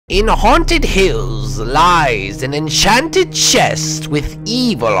In haunted hills lies an enchanted chest with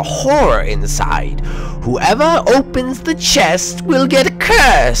evil horror inside. Whoever opens the chest will get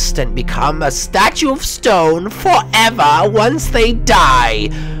cursed and become a statue of stone forever once they die.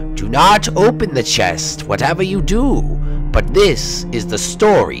 Do not open the chest, whatever you do. But this is the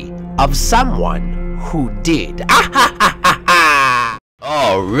story of someone who did.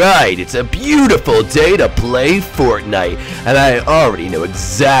 Alright, it's a beautiful day to play Fortnite, and I already know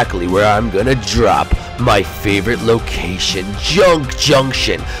exactly where I'm gonna drop my favorite location, Junk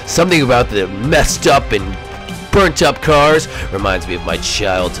Junction. Something about the messed up and burnt up cars reminds me of my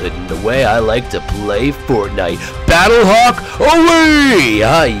childhood and the way I like to play Fortnite. Battlehawk away!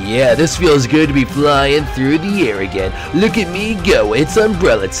 Ah yeah, this feels good to be flying through the air again. Look at me go, it's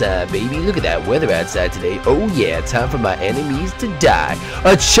umbrella time, baby. Look at that weather outside today. Oh yeah, time for my enemies to die.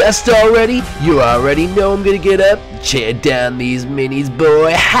 A chest already? You already know I'm gonna get up, tear down these minis,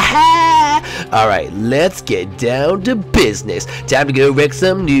 boy. Ha ha! Alright, let's get down to business. Time to go wreck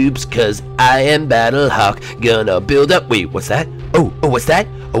some noobs, cause I am Battlehawk. Gonna build up. Wait, what's that? Oh, what's that?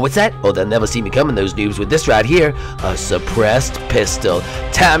 Oh, what's that? Oh, they'll never see me coming, those noobs, with this right here. A suppressed pistol.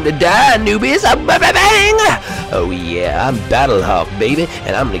 Time to die, newbies. Bang! Oh, yeah, I'm Battlehawk, baby,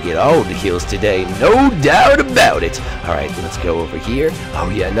 and I'm gonna get all the kills today. No doubt about it. Alright, let's go over here. Oh,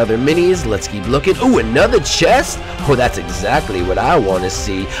 yeah, another minis. Let's keep looking. Oh, another chest? Oh, that's exactly what I want to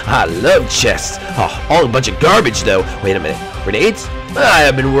see. I love chests. Oh, all a bunch of garbage, though. Wait a minute. Grenades? I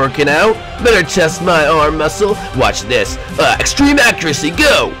have been working out. Better test my arm muscle. Watch this. Extreme accuracy,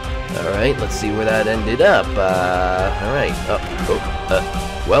 go! Alright, let's see where that ended up. Alright.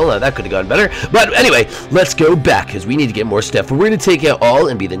 Well, that could have gone better. But anyway, let's go back, because we need to get more stuff. We're going to take out all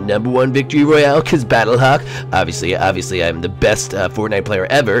and be the #1 victory royale, because Battlehawk, obviously, I'm the best Fortnite player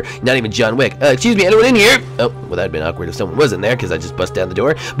ever. Not even John Wick. Excuse me, anyone in here? Oh, well, that'd been awkward if someone was in there, because I just bust down the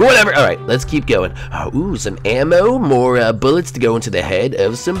door. But whatever. Alright, let's keep going. Ooh, some ammo, more bullets to go into the head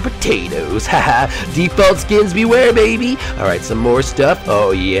of some potatoes. Haha, default skins beware, baby. Alright, some more stuff.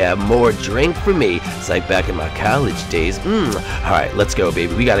 Oh, yeah, more drink for me. It's like back in my college days. Alright, let's go,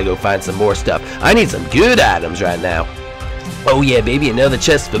 baby. We gotta go find some more stuff. I need some good items right now. Oh yeah, baby, another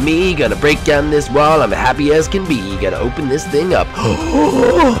chest for me. Gonna break down this wall. I'm happy as can be. Gotta open this thing up.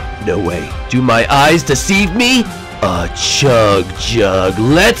 No way. Do my eyes deceive me? A chug jug.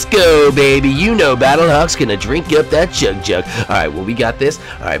 Let's go, baby. You know Battlehawk's gonna drink up that chug jug. Alright, well, we got this.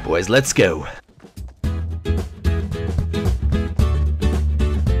 Alright, boys, let's go.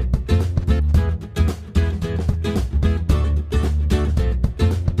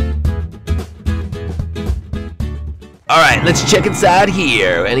 Alright, let's check inside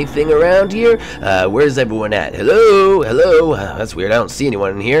here. Anything around here? Where's everyone at? Hello? Hello? That's weird. I don't see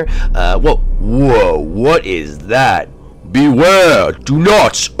anyone in here. Whoa, what is that? Beware! Do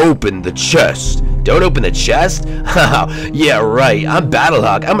not open the chest. Don't open the chest? Haha, yeah, right. I'm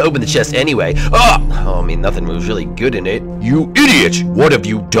Battlehawk. I'm gonna open the chest anyway. Oh, I mean, nothing was really good in it. You idiot! What have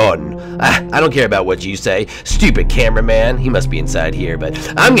you done? I don't care about what you say. Stupid cameraman. He must be inside here, but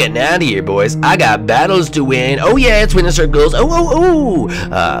I'm getting out of here, boys. I got battles to win. Oh, yeah, it's winning circles.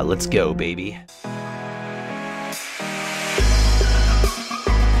 Let's go, baby.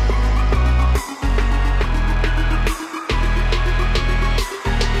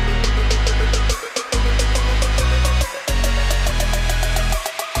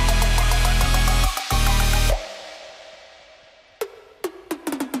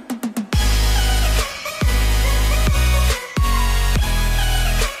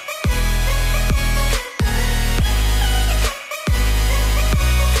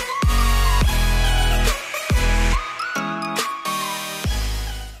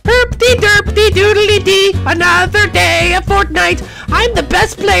 Derpty-doodly-dee, another day of Fortnite. I'm the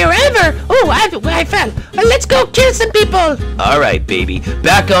best player ever. Oh, I fell. Let's go kill some people. Alright, baby.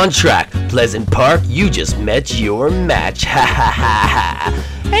 Back on track. Pleasant Park, you just met your match. Ha ha ha ha.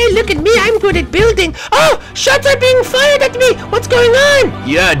 Hey, look at me. I'm good at building. Oh, shots are being fired at me. What's going on?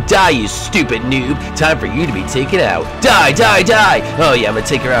 Yeah, die, you stupid noob. Time for you to be taken out. Die, die, die. Oh, yeah, I'm gonna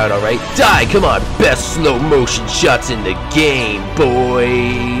take her out, alright? Die, come on. Best slow motion shots in the game,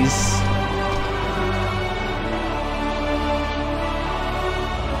 boys.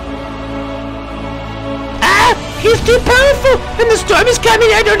 He's too powerful, and the storm is coming.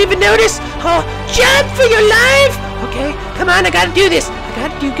 I don't even notice. Oh, jump for your life. Okay, come on, I gotta do this. I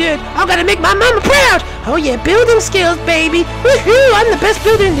gotta do good. I gotta make my mama proud. Oh yeah, building skills, baby. Woohoo, I'm the best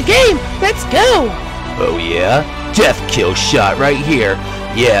builder in the game. Let's go. Oh yeah, death kill shot right here.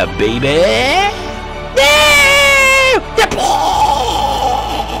 Yeah, baby.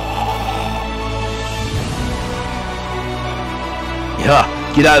 Yeah,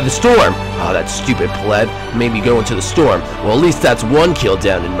 Get out of the storm! Oh, that stupid pleb made me go into the storm. Well, at least that's one kill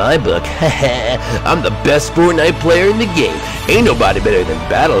down in my book. I'm the best Fortnite player in the game. Ain't nobody better than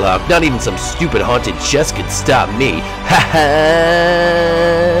Battlehawk. Not even some stupid haunted chest could stop me.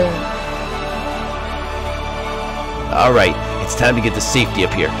 Alright, it's time to get to safety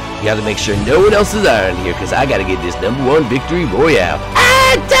up here. You gotta make sure no one else is around here, because I gotta get this #1 victory royale.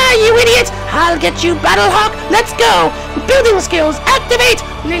 Ah, die, you idiot! I'll get you, Battlehawk! Let's go! Building skills, activate!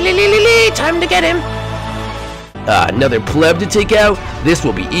 Time to get him! Another pleb to take out? This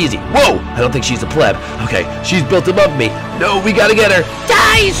will be easy. Whoa! I don't think she's a pleb. Okay, she's built above me. No, we gotta get her.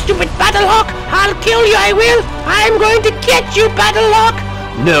 Die, stupid Battlehawk! I'll kill you, I will! I'm going to get you, Battlehawk!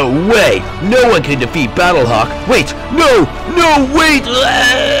 No way! No one can defeat Battlehawk! Wait! No! No, wait!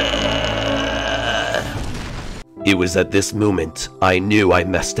 It was at this moment I knew I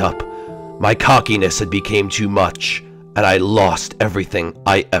messed up. My cockiness had become too much, and I lost everything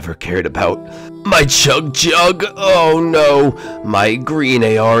I ever cared about. My chug jug! Oh no! My green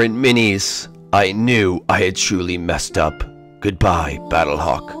AR and minis! I knew I had truly messed up. Goodbye,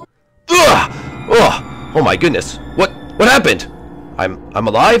 Battlehawk. Ugh! Oh! Oh my goodness! What happened? I'm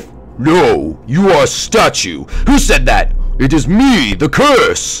alive? No, you are a statue. Who said that? It is me, the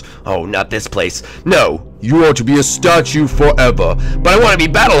curse. Oh, not this place. No, you are to be a statue forever. But I want to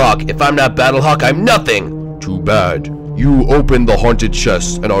be Battlehawk. If I'm not Battlehawk, I'm nothing. Too bad. You opened the haunted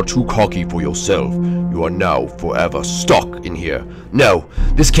chest and are too cocky for yourself. You are now forever stuck in here. No,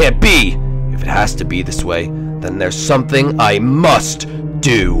 this can't be. If it has to be this way, then there's something I must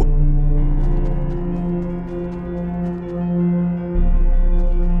do.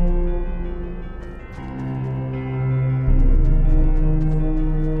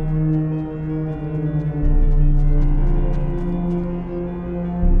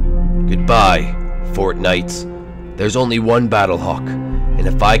 Goodbye, Fortnite. There's only one Battlehawk, and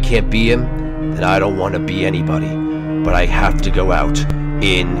if I can't be him, then I don't want to be anybody. But I have to go out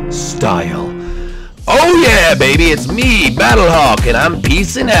in style. Oh yeah, baby, it's me, Battlehawk, and I'm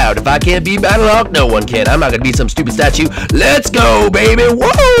peacing out. If I can't be Battlehawk, no one can. I'm not gonna be some stupid statue. Let's go, baby.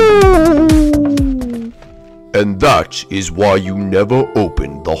 Whoa! And that is why you never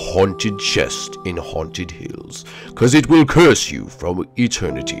open the haunted chest in Haunted Hills, 'cause it will curse you from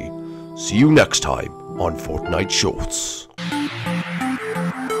eternity. See you next time on Fortnite Shorts.